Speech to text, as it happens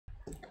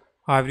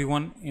Hi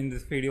everyone, in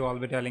this video I'll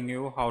be telling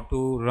you how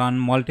to run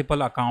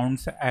multiple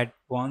accounts at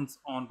once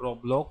on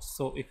Roblox.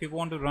 So if you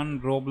want to run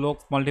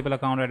Roblox multiple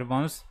account at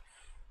once,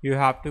 you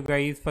have to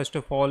guys first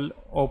of all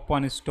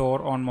open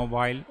store on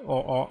mobile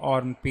or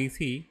on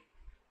PC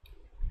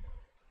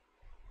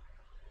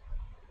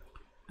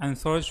and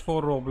search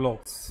for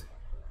Roblox.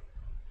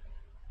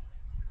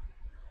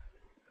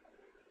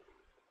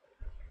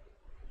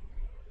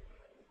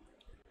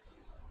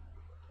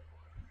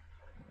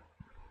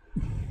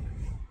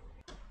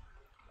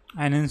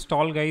 And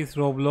install guys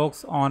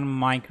Roblox on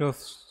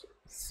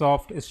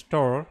Microsoft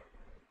Store.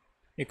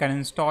 You can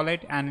install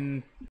it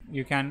and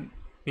you can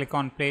click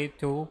on play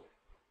to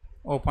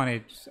open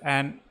it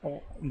and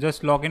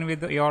just log in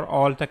with your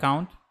alt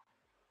account.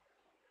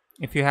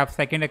 If you have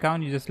second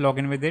account, you just log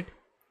in with it.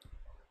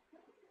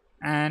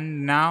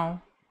 And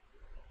now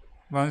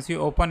once you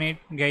open it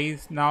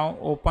guys, now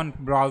open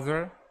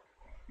browser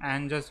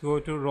and just go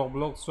to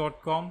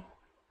roblox.com,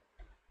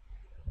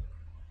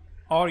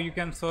 or you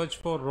can search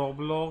for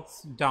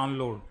Roblox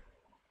download.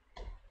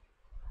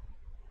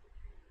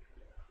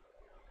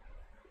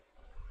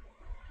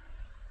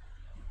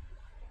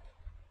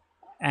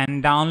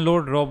 And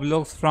download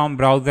Roblox from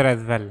browser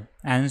as well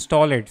and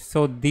install it.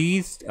 So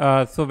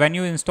so when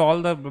you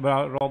install the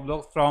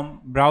Roblox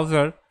from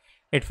browser,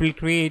 it will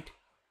create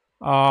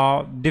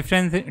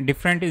different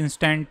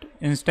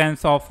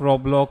instance of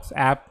Roblox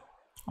app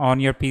on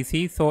your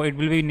PC. So it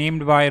will be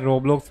named by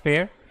Roblox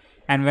player,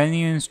 and when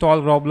you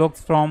install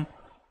Roblox from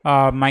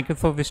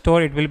Microsoft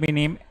Store, it will be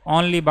named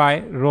only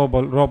by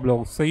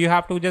Roblox. So you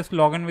have to just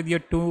log in with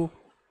your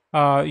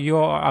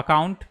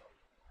account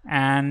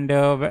and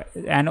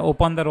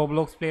open the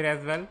Roblox player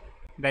as well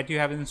that you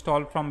have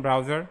installed from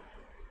browser.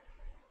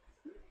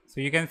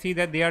 So you can see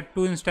that there are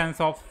two instances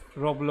of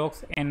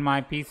Roblox in my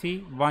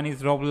PC. One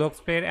is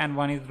Roblox player and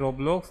one is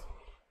Roblox,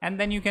 and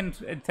then you can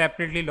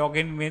separately log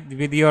in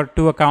with your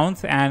two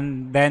accounts,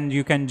 and then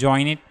you can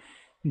join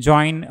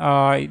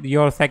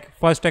your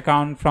first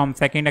account from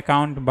second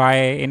account by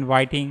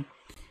inviting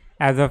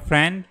as a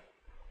friend.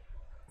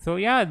 So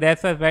yeah,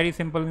 that's a very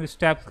simple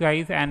steps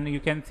guys, and you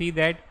can see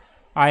that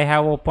I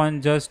have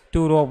opened just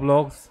two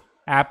Roblox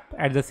app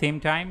at the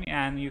same time,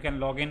 and you can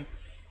log in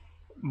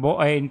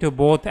into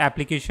both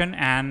application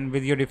and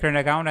with your different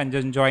account and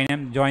just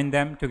join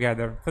them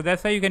together. So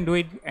that's how you can do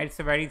it. It's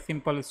a very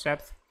simple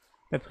steps.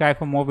 Subscribe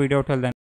for more video. Till then.